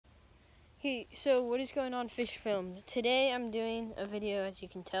Hey, so what is going on, Fish Film? Today I'm doing a video, as you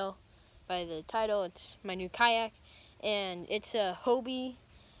can tell by the title. It's my new kayak, and it's a Hobie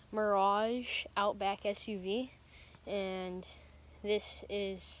Mirage Outback SUV, and this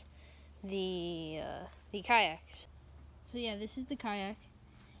is the kayaks. So yeah, this is the kayak,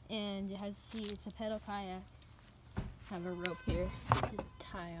 and it has a seat. It's a pedal kayak. I have a rope here to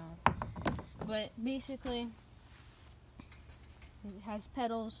tie on, but basically it has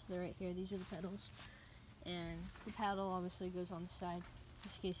pedals. They're right here. These are the pedals. And the paddle obviously goes on the side,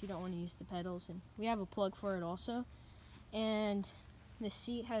 just in case you don't want to use the pedals. And we have a plug for it also. And the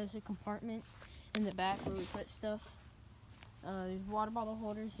seat has a compartment in the back where we put stuff. There's water bottle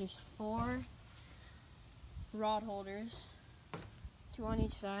holders. There's 4 rod holders, 2 on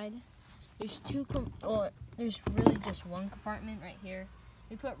each side. There's there's really just one compartment right here.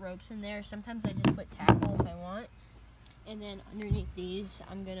 We put ropes in there. Sometimes I just put tackle if I want. And then underneath these,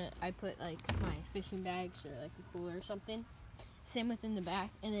 I put like my fishing bags or like a cooler or something. Same within the back.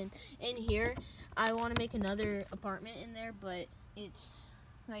 And then in here, I want to make another apartment in there, but it's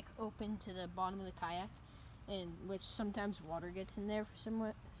like open to the bottom of the kayak, and which sometimes water gets in there for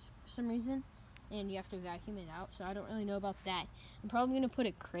some reason, and you have to vacuum it out. So I don't really know about that. I'm probably gonna put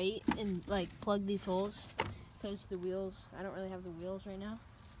a crate and like plug these holes, because the wheels, I don't really have the wheels right now,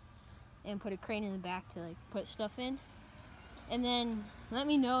 and put a crate in the back to like put stuff in. And then let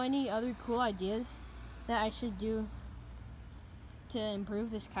me know any other cool ideas that I should do to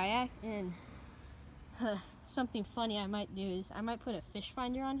improve this kayak. And something funny I might do is I might put a fish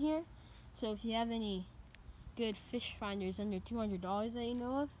finder on here. So if you have any good fish finders under $200 that you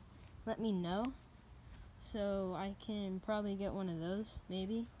know of, let me know. So I can probably get one of those,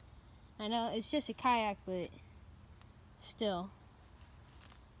 maybe. I know it's just a kayak, but still,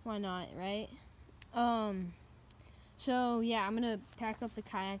 why not, right? So yeah, I'm gonna pack up the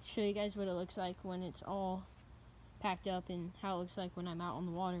kayak, show you guys what it looks like when it's all packed up and how it looks like when I'm out on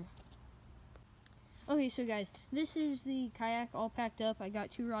the water. Okay, so guys, this is the kayak all packed up. I got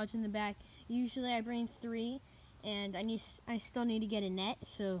 2 rods in the back. Usually I bring 3, and I still need to get a net,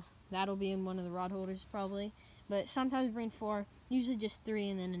 so that'll be in one of the rod holders probably. But sometimes I bring 4, usually just 3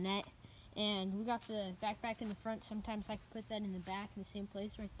 and then a net. And we got the backpack in the front. Sometimes I can put that in the back in the same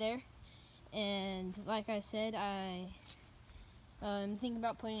place right there. And like I said, I'm thinking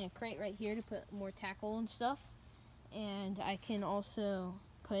about putting a crate right here to put more tackle and stuff. And I can also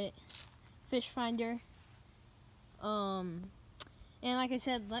put fish finder. And like I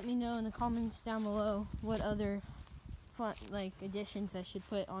said, let me know in the comments down below what other fun additions I should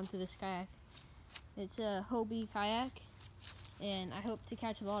put onto this kayak. It's a Hobie kayak, and I hope to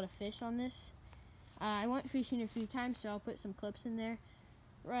catch a lot of fish on this. I went fishing a few times, so I'll put some clips in there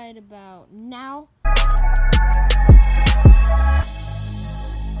right about now.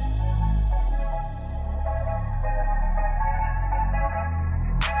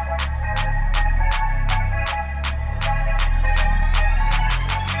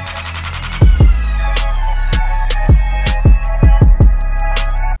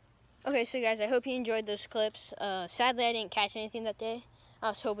 Okay, so guys, I hope you enjoyed those clips. Sadly, I didn't catch anything that day. I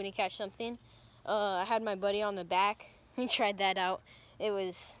was hoping to catch something. I had my buddy on the back. We tried that out. It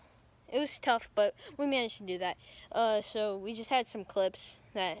was tough, but we managed to do that. So we just had some clips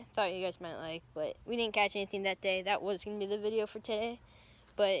that I thought you guys might like, but we didn't catch anything that day. That was going to be the video for today.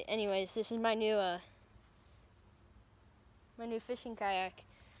 But anyways, this is my new fishing kayak,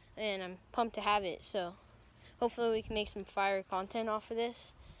 and I'm pumped to have it. So hopefully we can make some fire content off of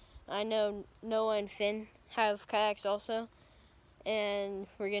this. I know Noah and Finn have kayaks also, and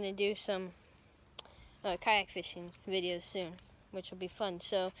we're going to do some kayak fishing videos soon, which will be fun.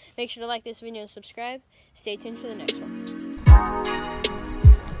 So make sure to like this video and subscribe. Stay tuned for the next one.